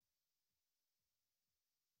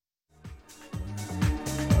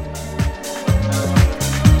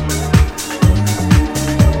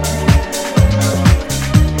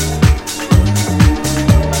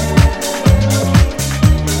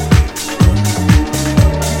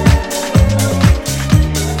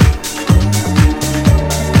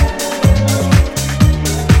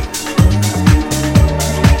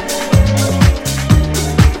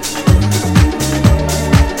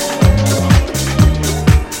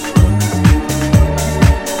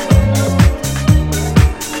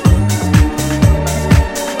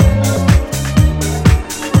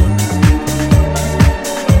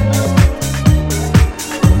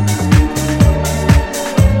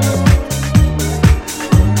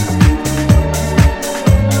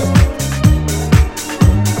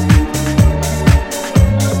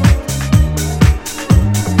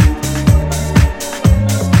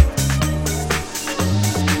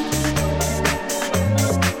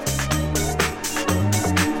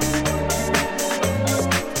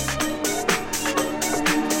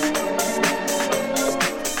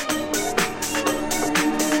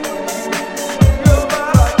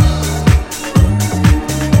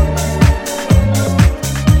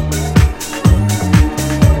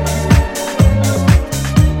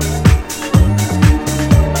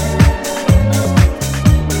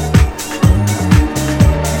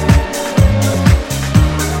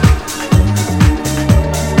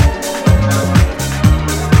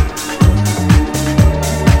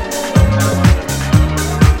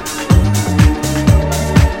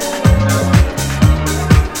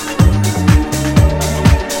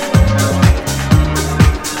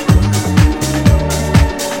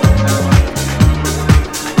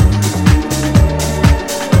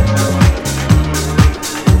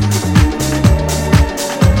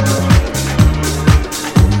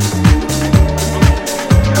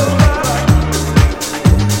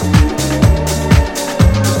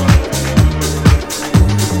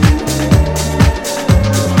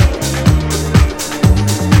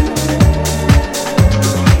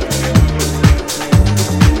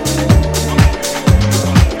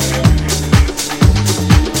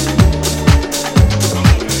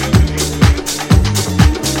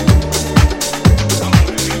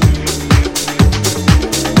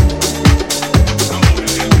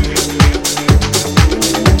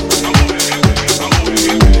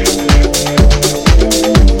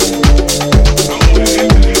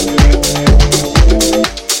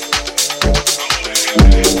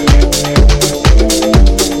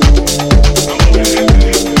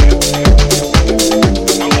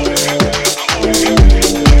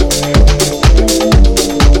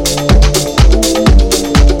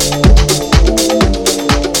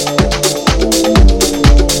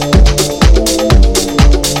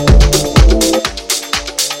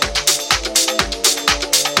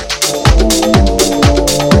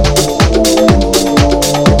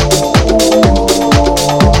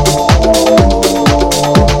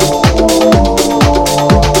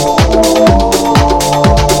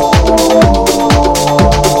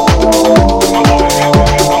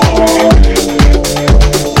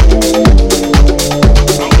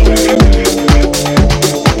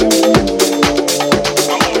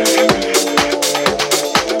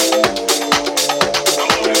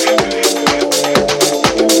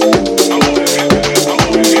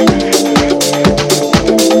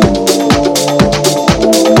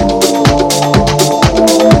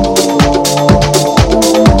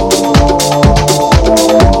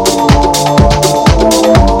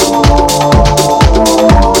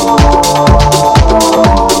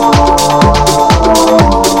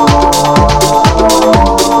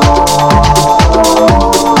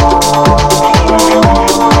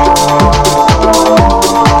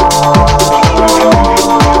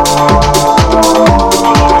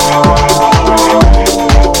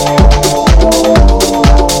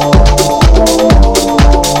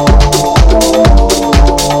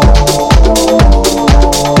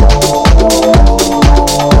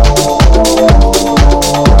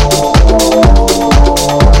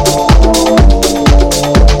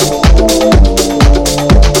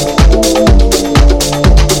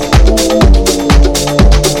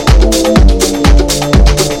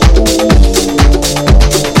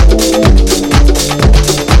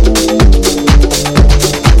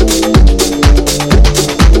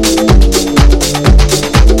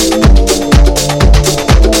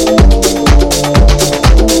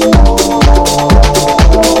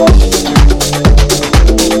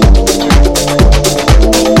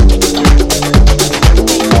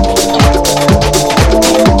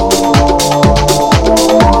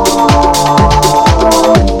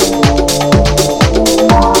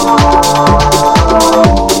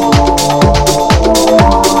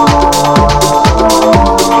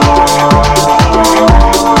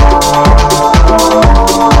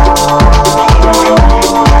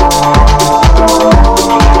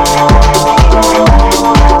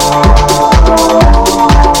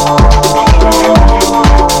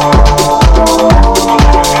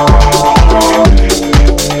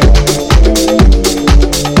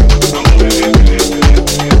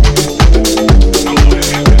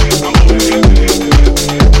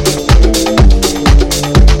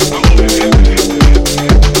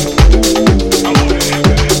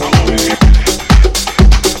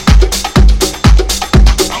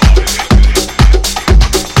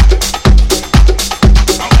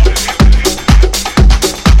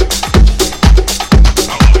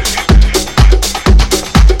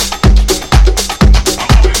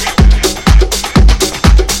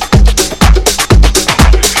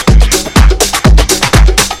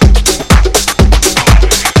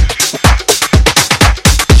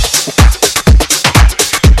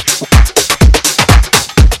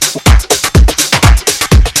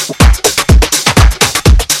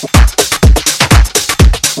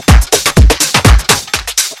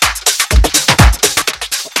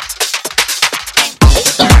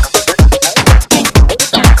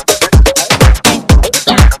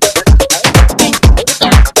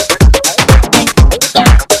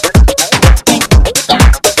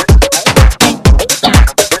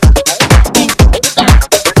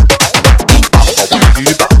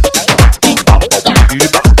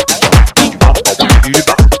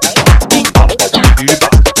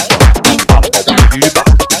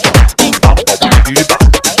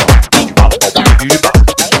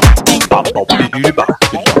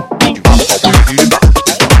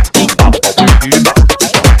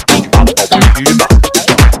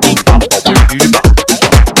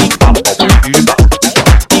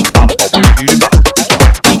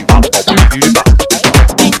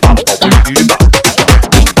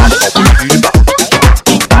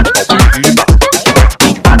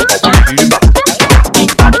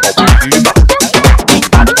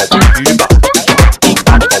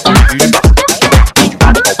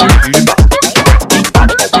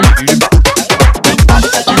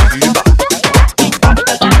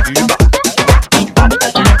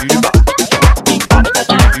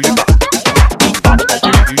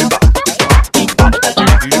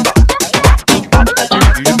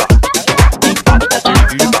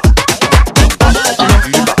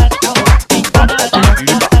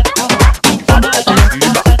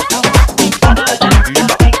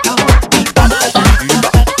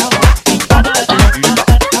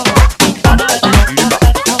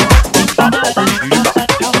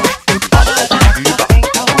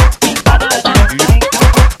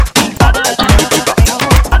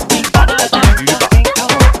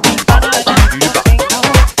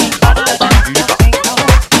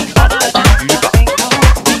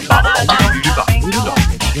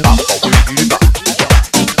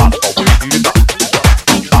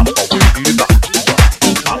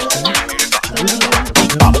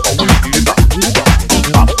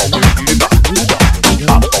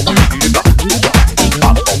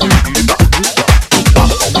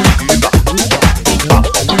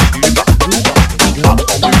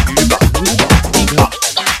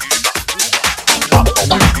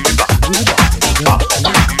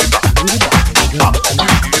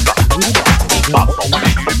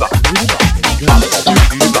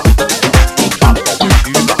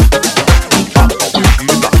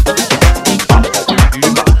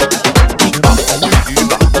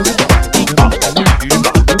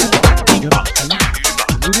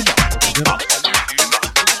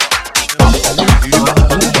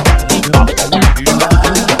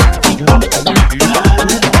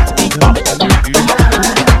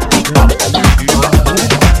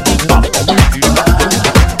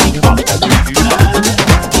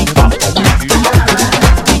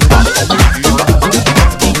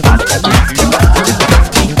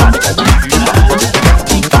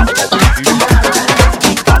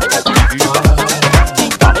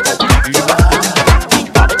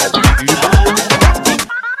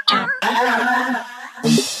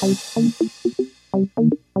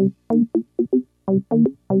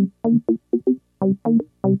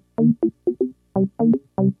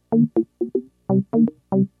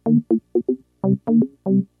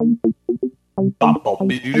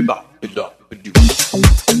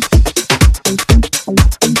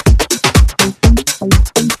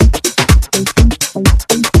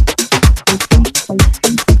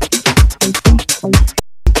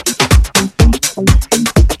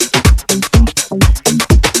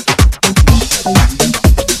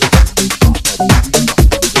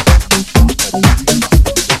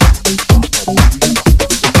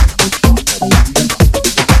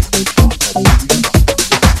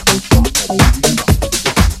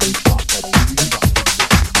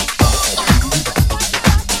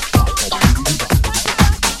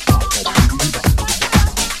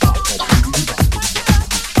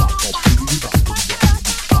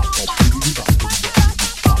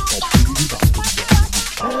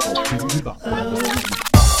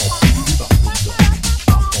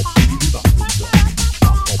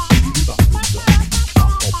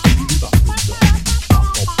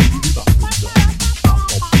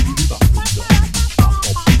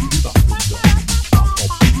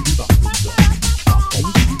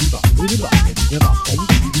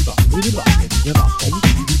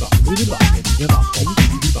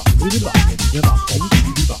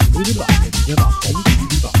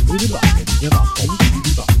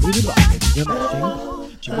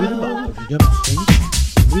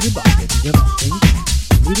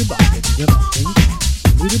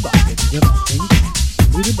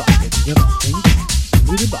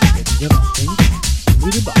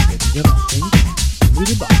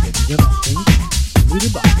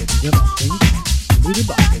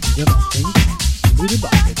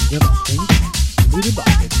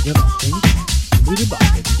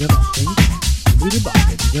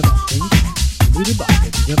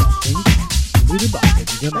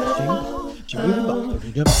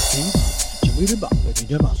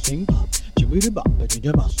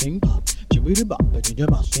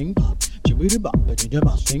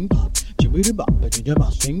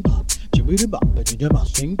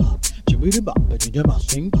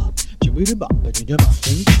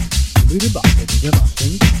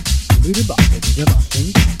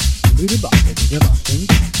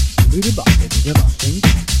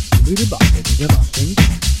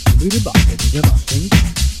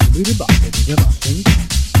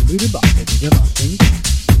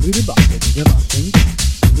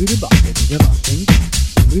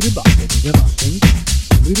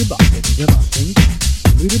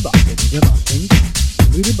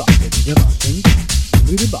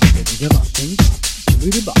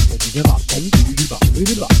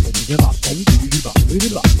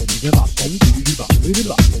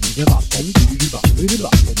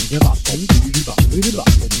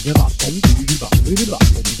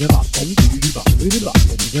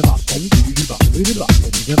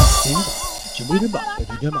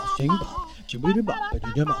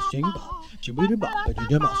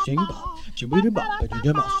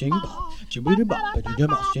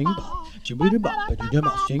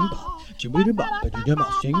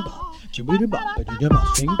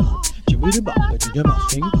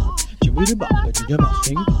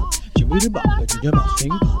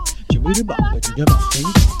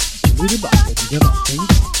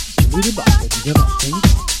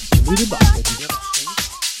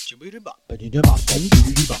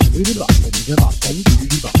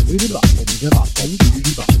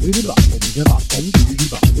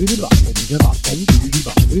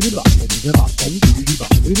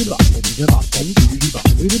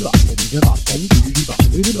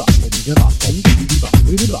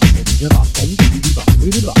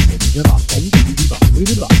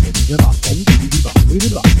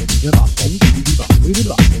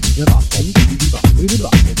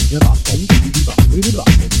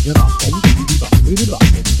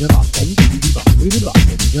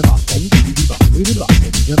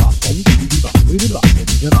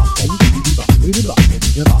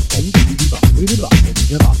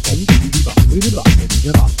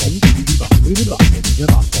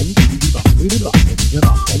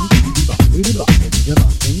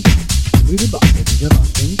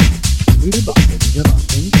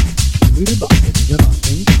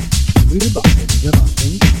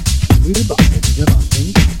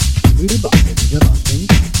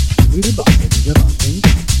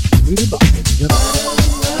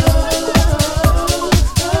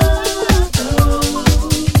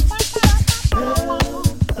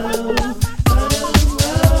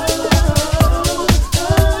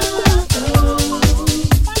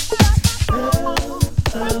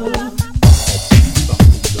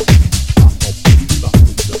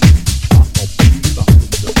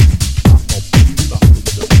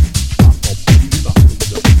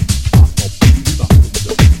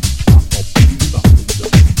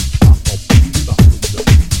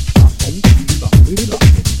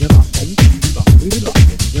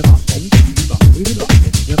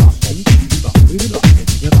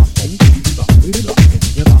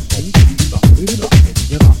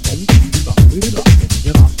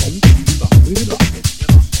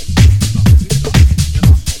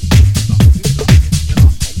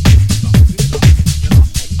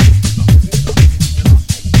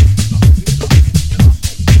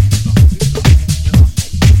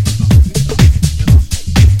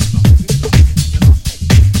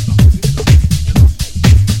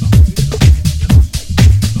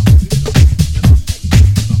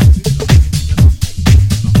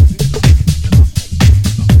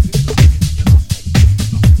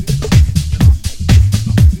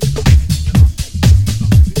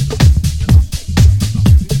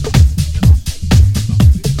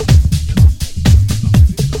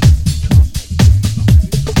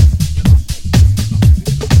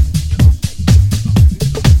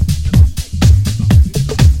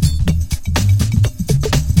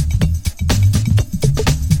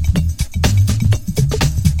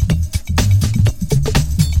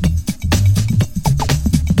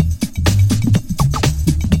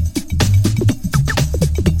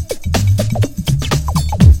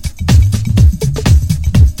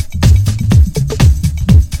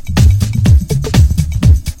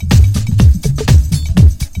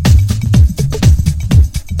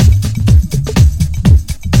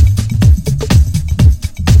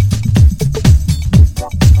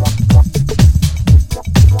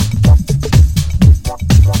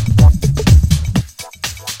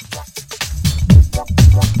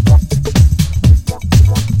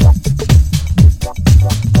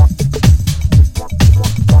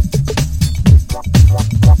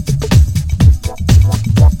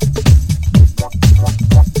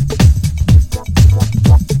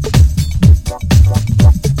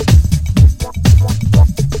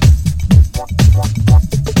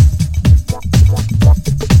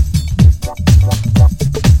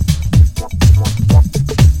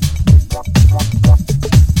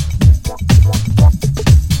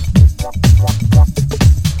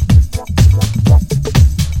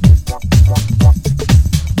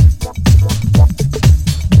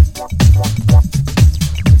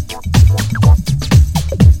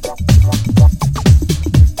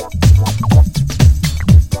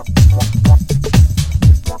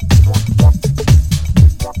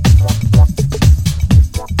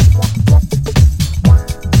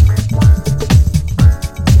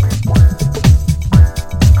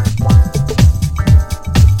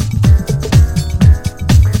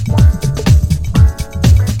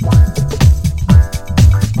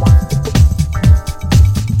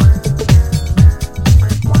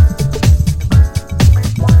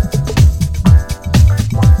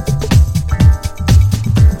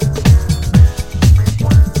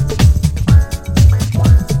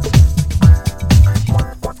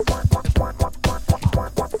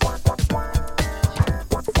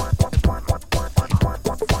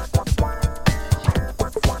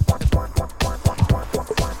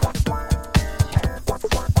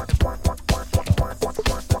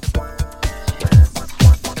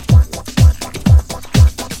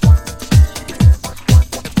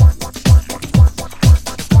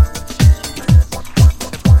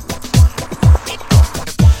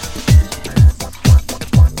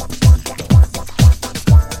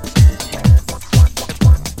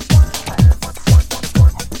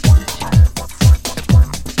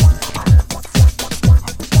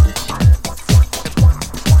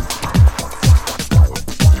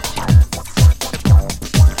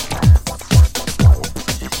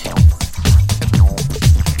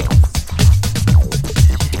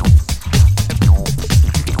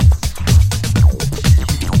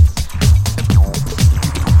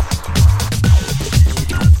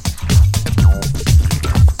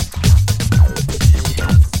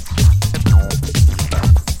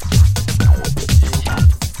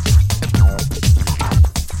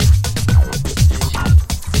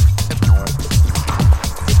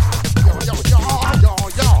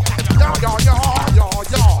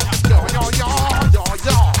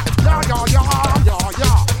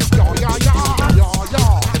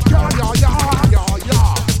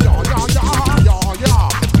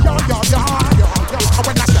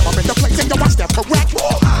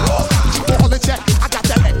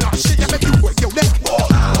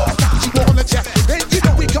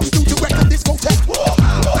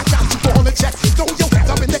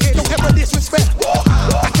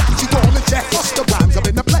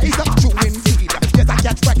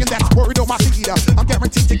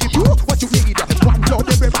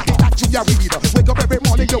I read. Wake up every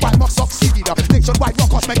morning, yo, I must succeed. Nationwide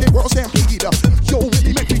rockers make the world stampede. Yo,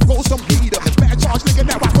 really make me roll some weed. Bad charge, nigga,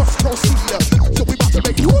 now I must proceed. So we about to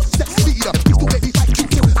make you set speed. These two ladies like you,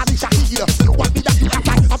 I need Shahid. One me that you act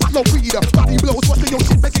like I'm not no weed. Body blows, what's in your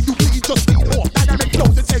shit making you bleed? Just speed off, dynamic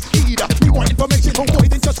flows and take heed. Me more information, no more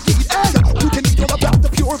than just speed. And you can eat all about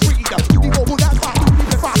the pure breed. You be mobile, that's why you need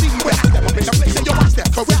to find me. When I step up in the place and you watch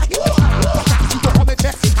that, correct? I got you all the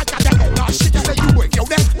test. I got that head, nah, shit, that you break your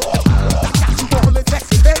neck. I got you all the test.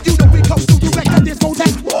 And you know we come through direct, and there's no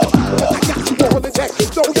neck. I got you all the test.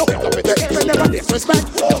 Throw your head up in the air and never disrespect.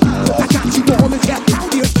 I got you all the test. How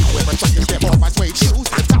do you ever try to step on my suede shoes?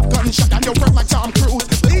 Top gun shut down your front like Tom Cruise.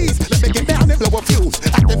 Please, let me get down and blow a fuse.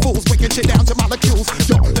 Acting fools, breaking shit down to molecules.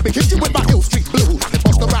 Yo, let me hit you with my Hill Street blues.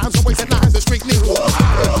 Bust the rhymes, always in lines, the street news.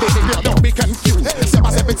 Baby girl, don't be confused.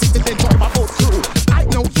 7-7-6 and enjoy my boat crew. I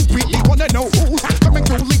know you really wanna know who's coming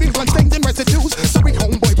through, leaving bloodstains and residues. Sorry,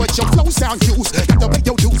 homeboy, but your flow sound used. Got to pay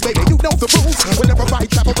your dues, baby, you know the rules. Whenever I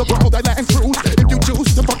travel the world, I land cruise. If you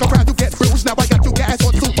choose to fuck around, you get bruised. Now I got you gas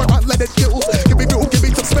on super unleaded fuel. Give me room, give me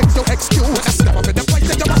some space, no excuse. I step up in the place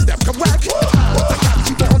and you must step correct. I got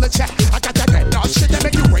you all the check. I got that head dog shit that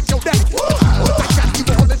make you break your neck. I got you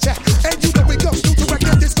all the check. And you know we come through to wreck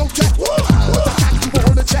your discotheque. I got you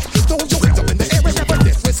all the check. Throw your hands up in the air and never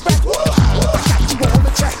disrespect. I got you all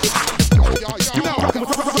the check. You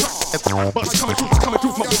know, but it's coming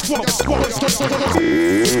through from the swamp.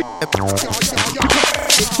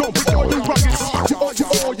 So bring all you rockets,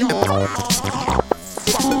 all you.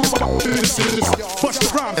 Bust the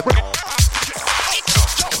rhyme.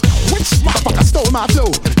 Which motherfucker stole my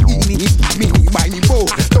flow? Me, miny mo.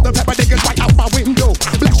 Throw the pepper niggas right out my window.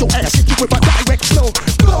 Blast your ass, hit you with a direct flow.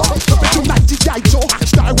 Blow up into 90 Joe.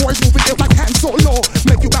 Star Wars moving ill like Han Solo.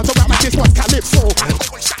 Make you bounce around like this was Calypso.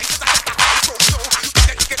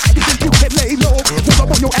 You can lay low. Roll up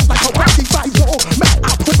on your ass like a wacky fight-o. Mad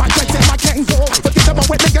out with my dreads and my Kango. Forget about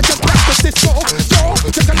when nigga just blast the Cisco. Yo,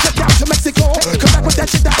 take a trip down to Mexico. Come back with that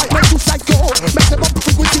shit that might make you psycho. Maximum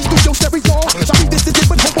frequency studio stereo. Sorry, this is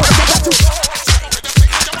different, homeboy, I got to.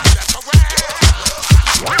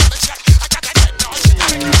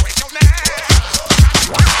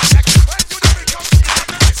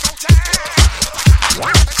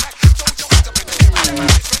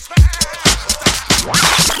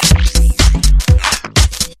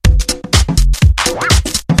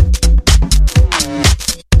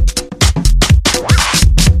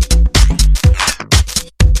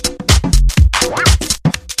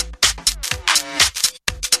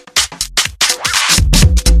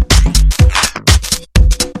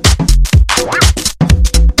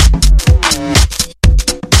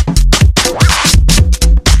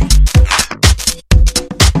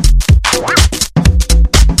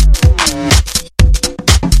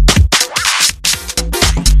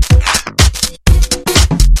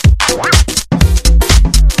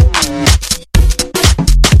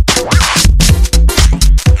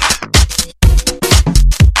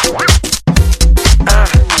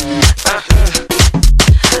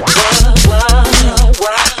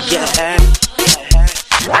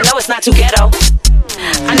 Too ghetto.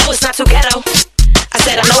 I know it's not too ghetto. I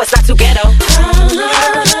said I know it's not too ghetto.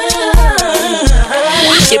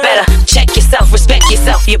 You better check yourself, respect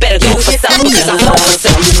yourself. You better do it for self because I'm for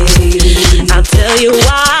myself. I'll tell you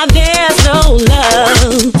why there's no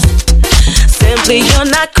love. Simply you're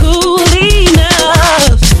not cool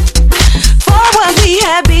enough for what we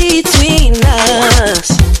had between us.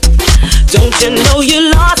 Don't you know you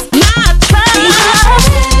lost my trust?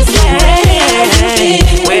 Yeah.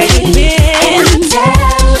 Where you been? In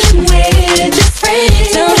town and with your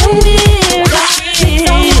friends. Tell them we're it's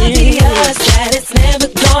obvious that it's never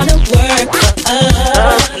gonna work for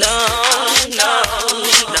us. No.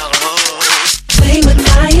 Play with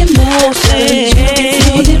my emotions. You get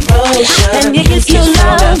no devotion. And you get no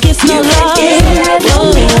love, you can't get no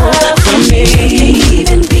love from me.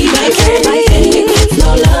 Even be my friend, and you get no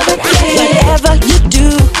love again. Whatever you do,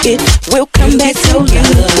 it will come back to you.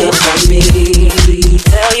 From me.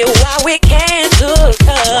 Tell you why we can't hook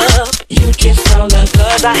up. You just don't love,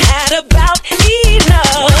 'cause I had about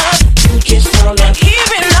enough. You just don't love,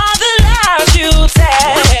 hearing all the lies you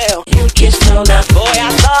tell. You just don't love, boy,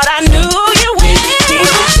 I thought I knew you well.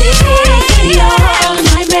 You're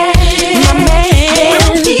my man.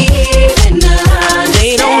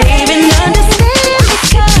 They don't even understand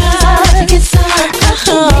because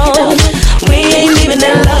we ain't even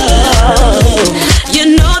in love. You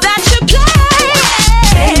know that you play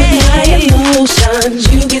with my emotions.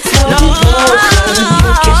 You get so emotions.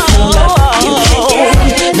 You get no love. You can't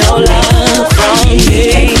get no love from me.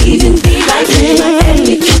 Even be like me, and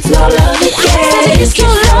it gets no love again. It gets no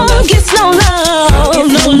love.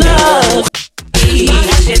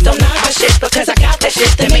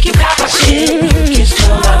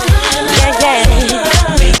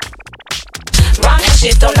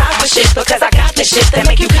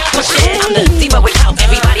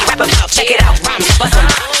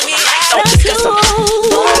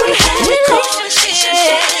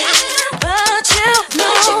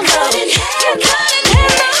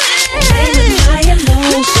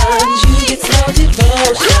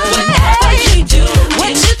 Whatever you do,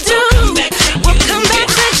 what you do, will come back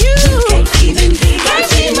to you. You can't even be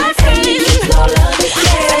my friend. It's no love,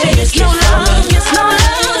 it's no love, it's no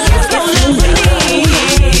love, it's no love for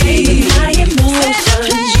me. My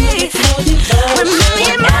emotions, when my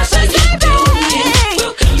emotions are right,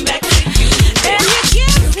 will come back to you. And you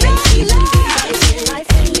give me love. My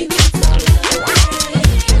family needs no love.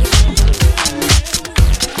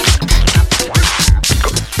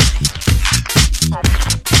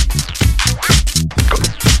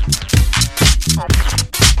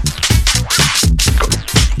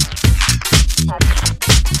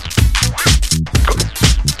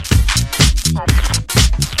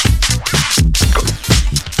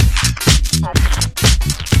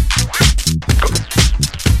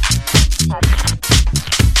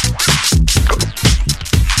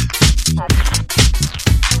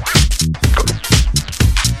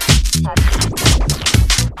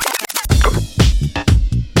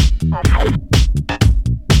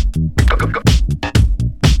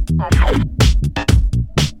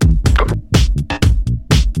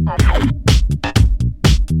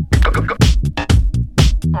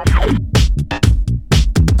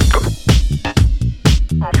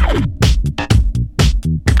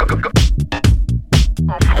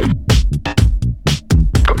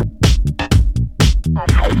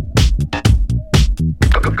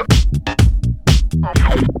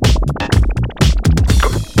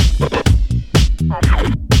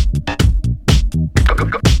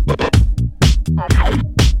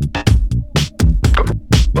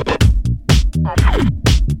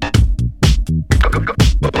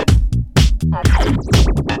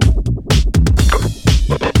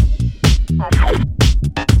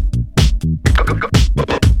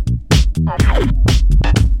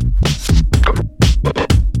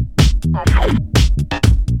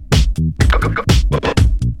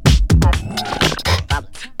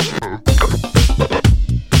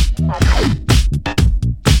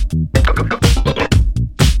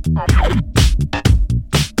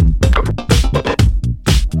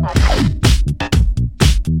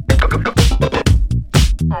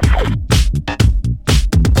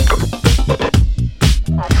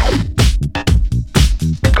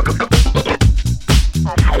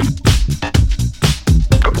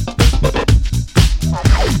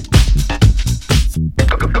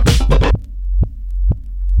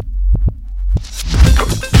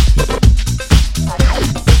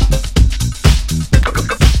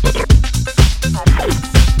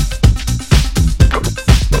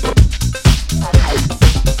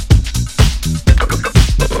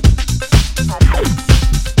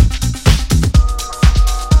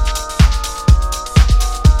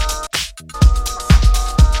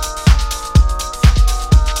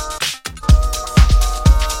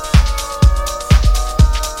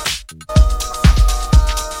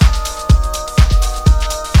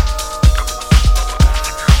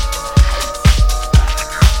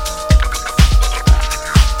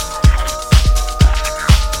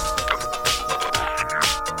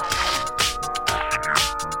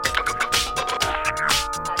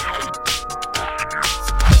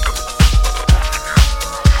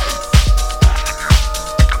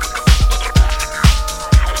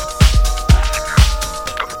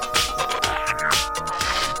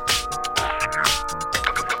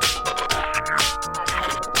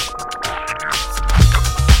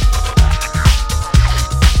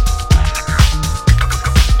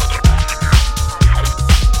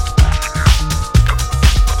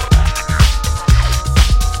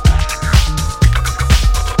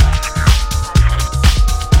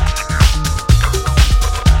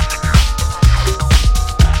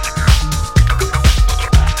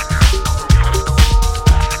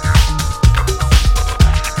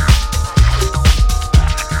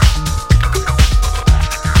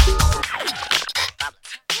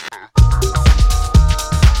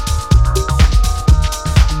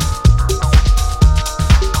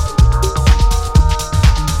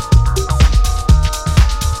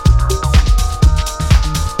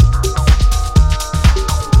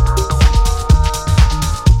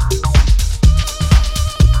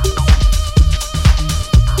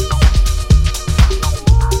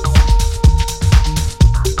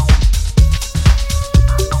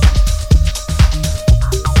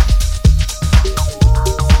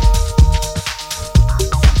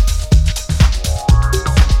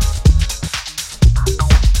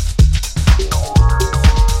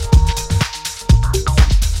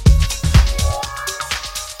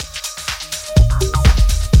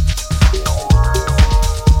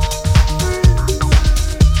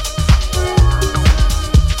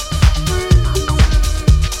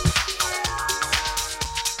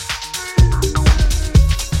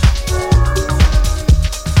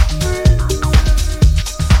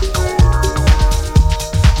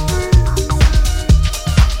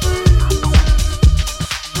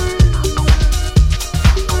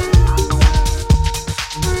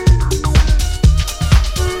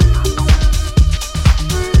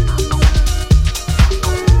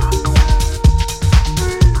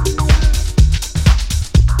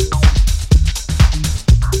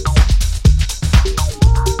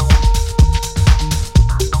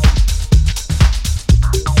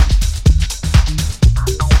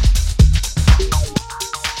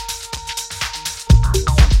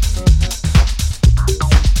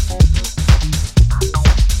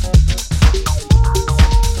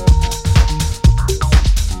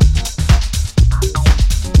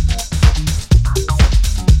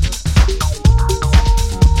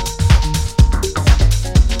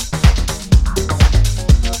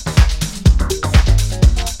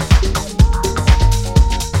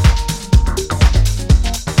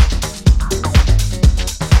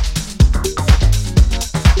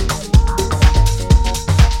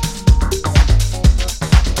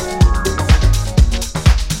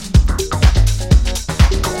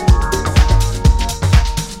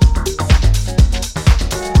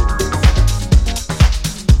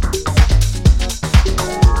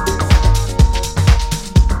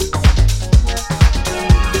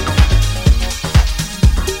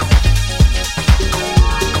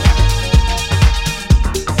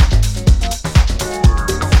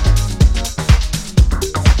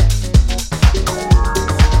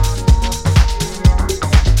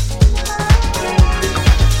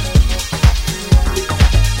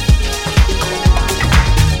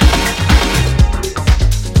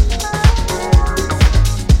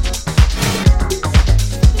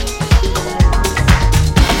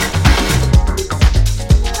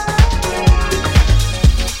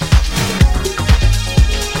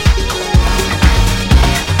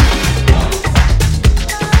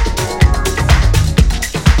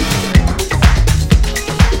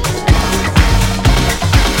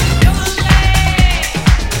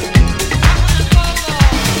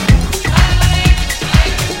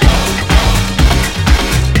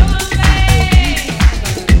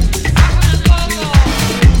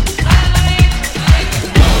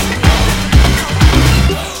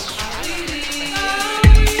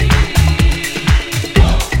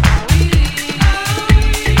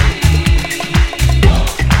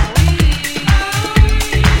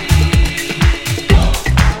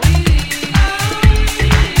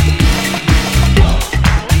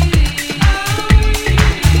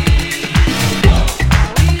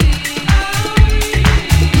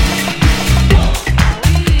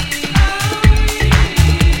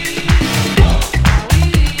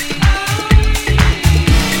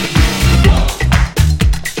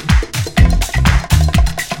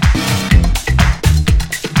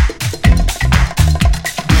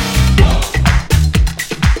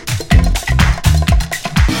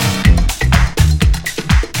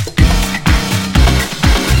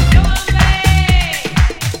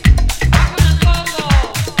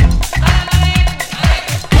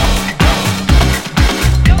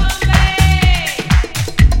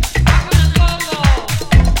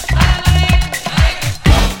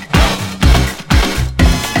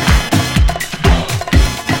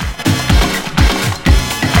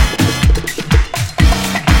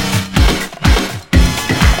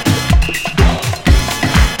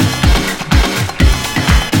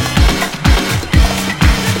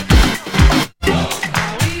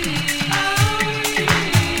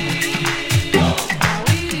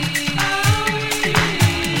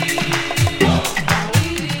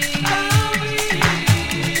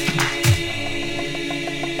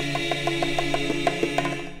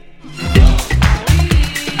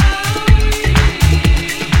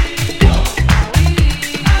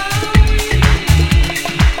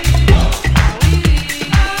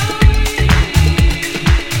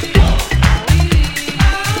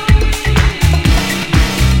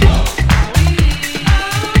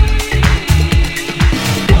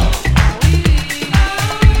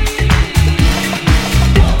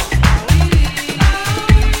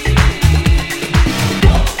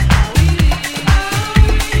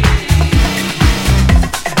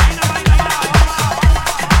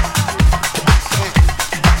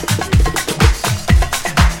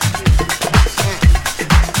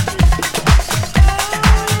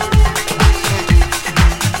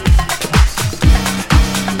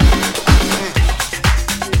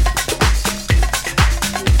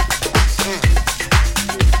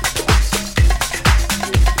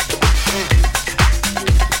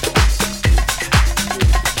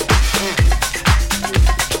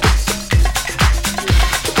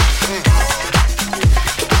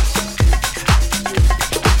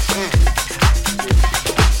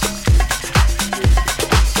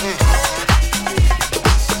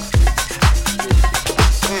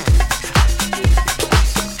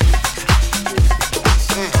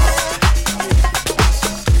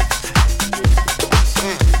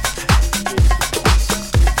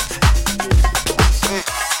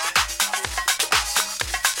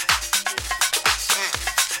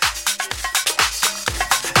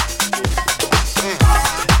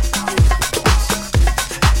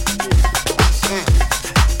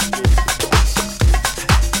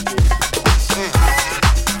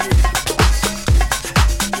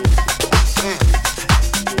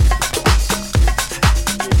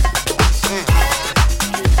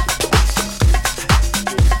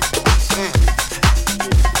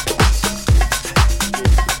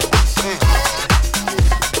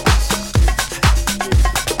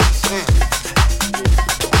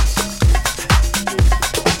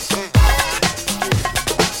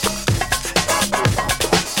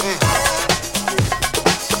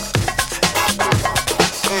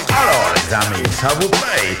 ça vous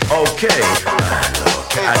plaît? Ok.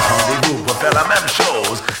 Look, attendez-vous pour faire la même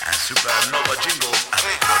chose. Un supernova jingle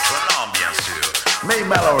avec votre nom, bien sûr. Mais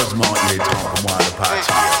malheureusement, il est temps pour moi de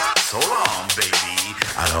partir. So long, baby.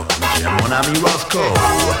 Alors, comme dirait mon ami Roscoe.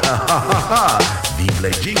 Vive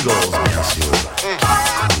les jingles, bien sûr. Keep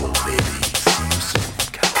cool, baby. See you soon,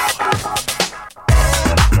 cowboy.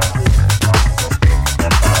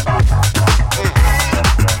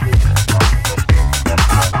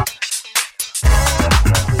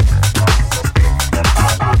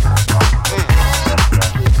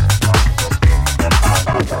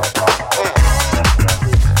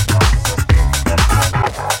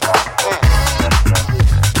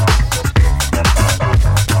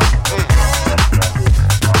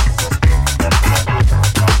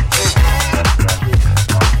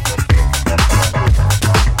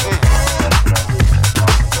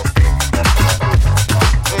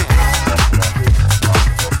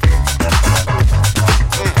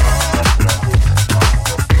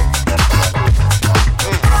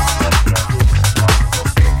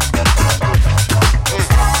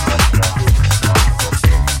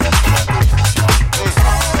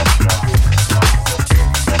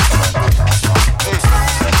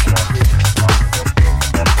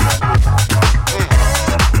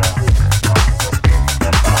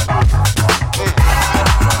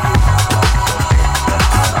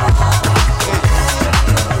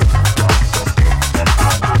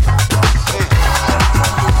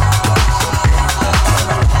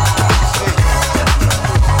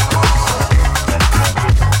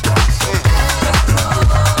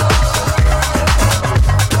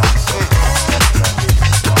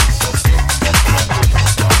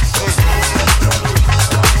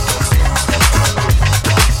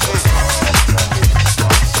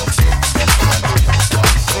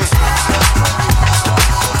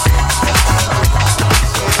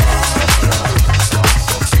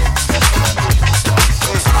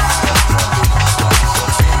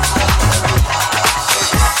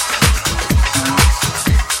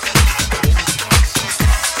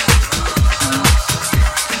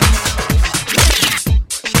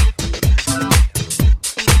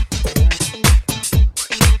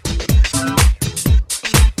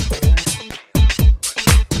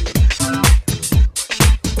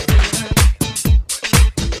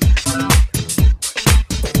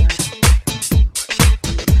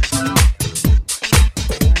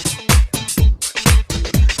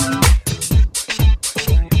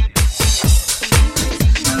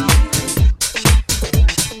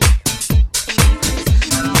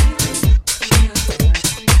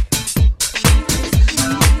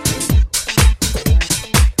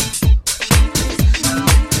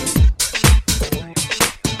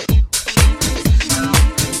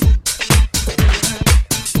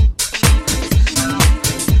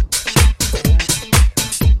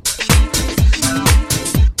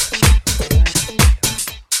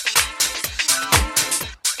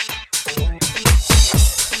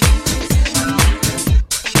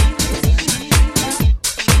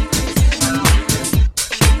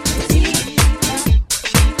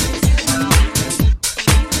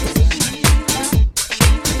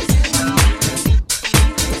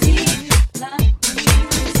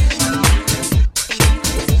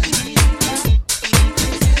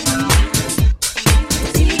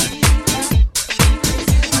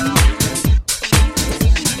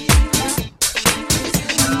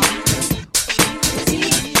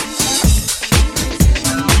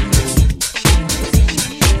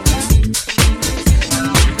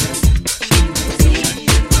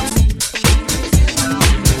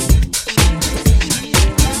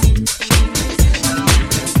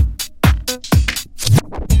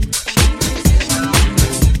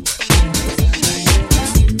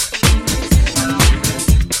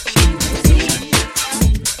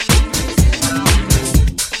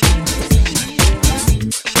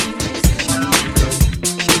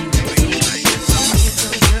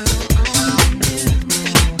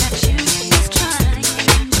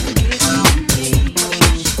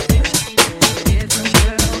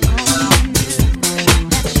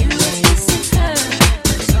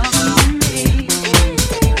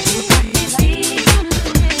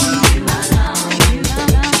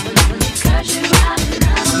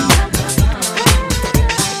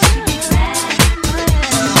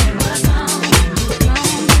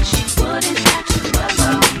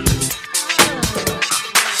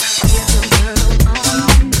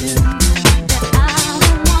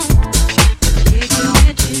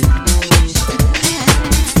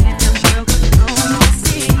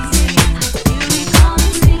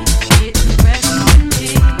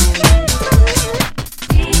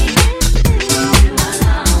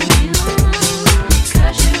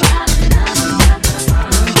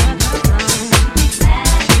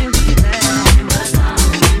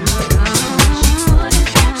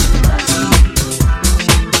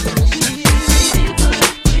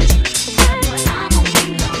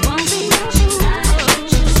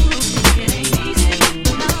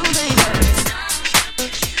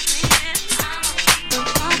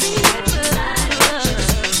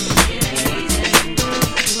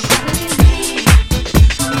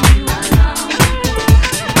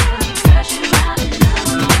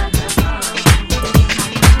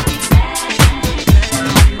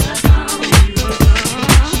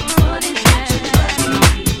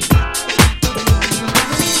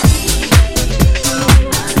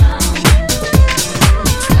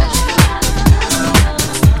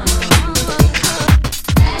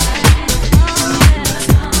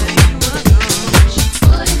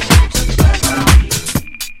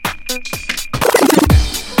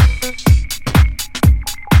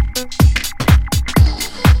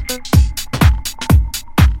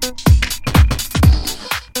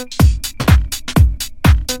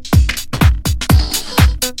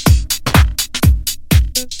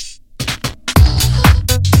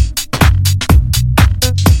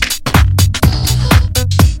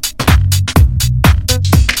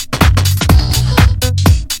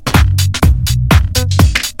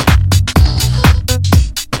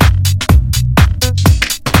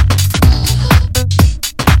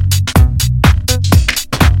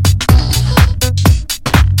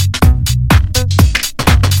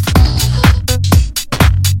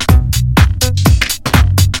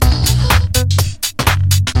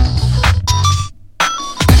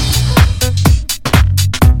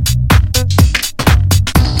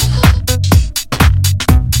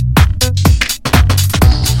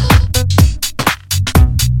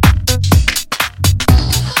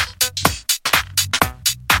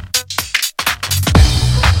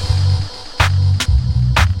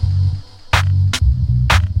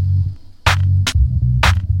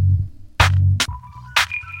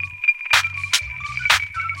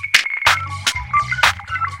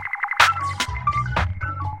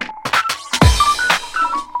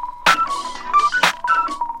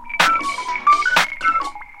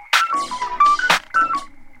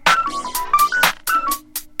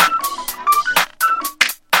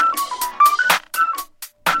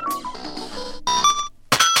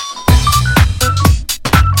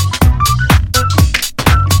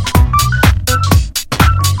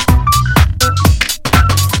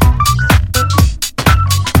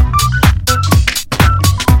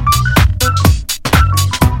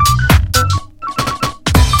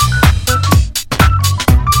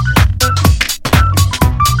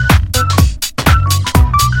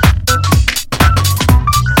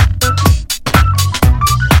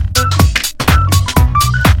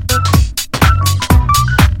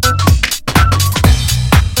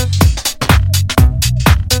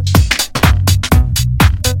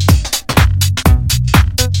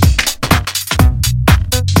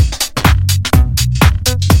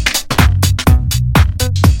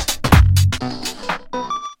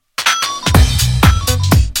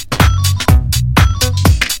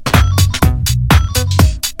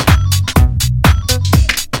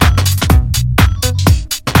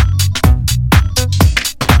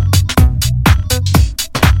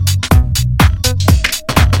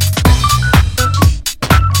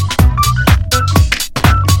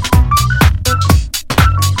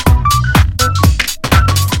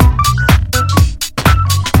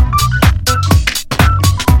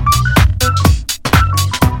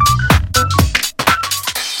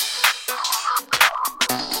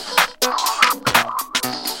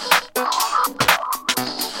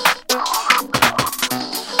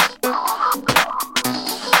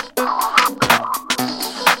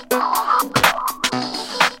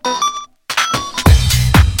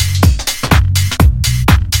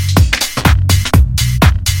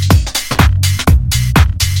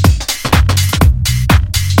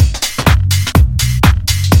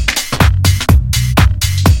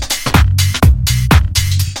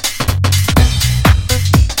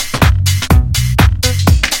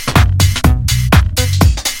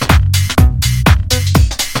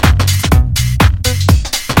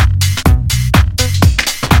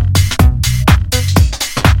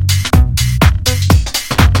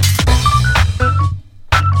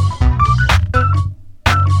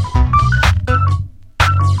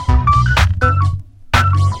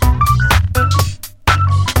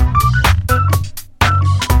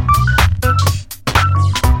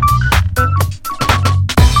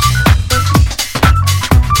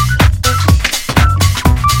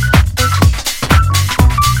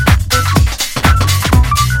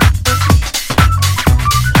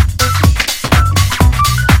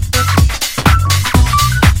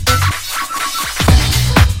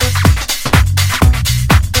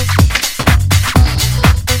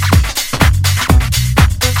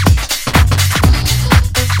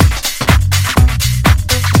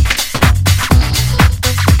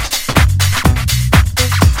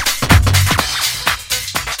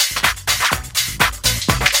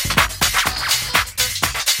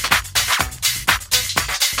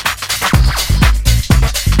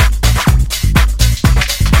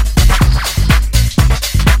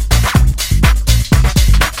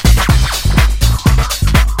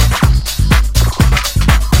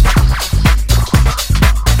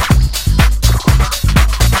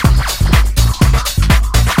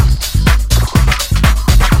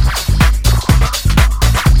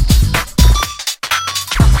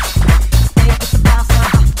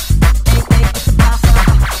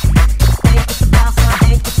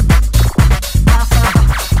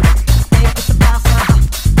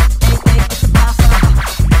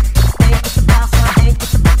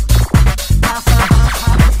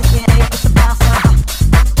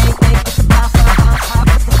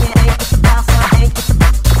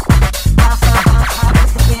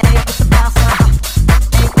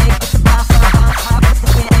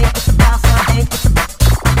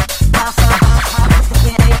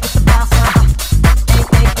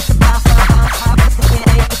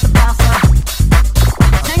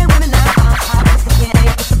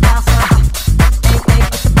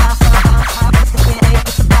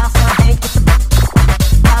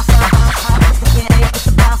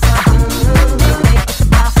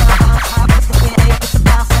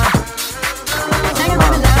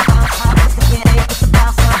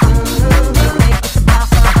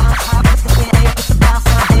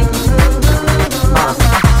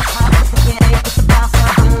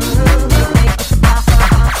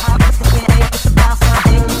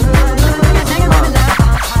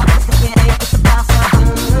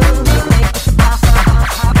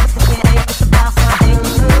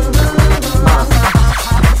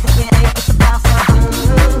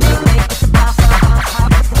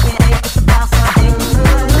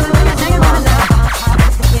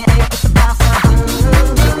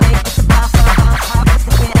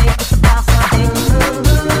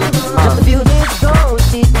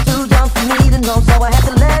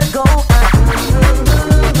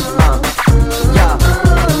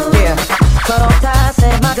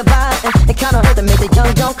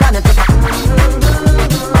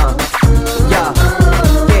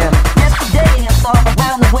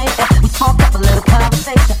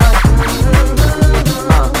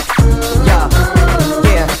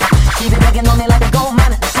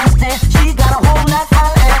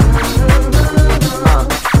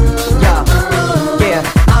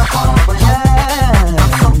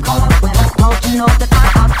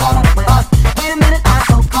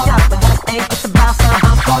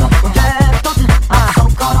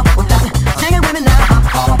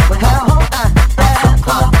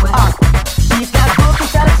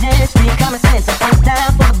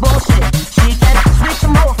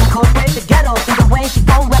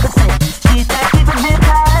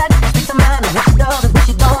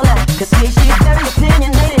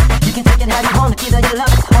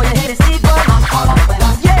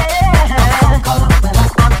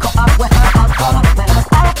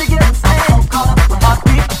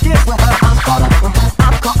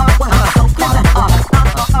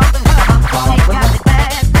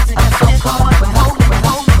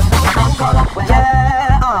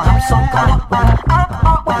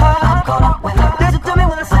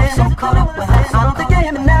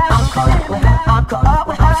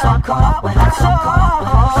 caught when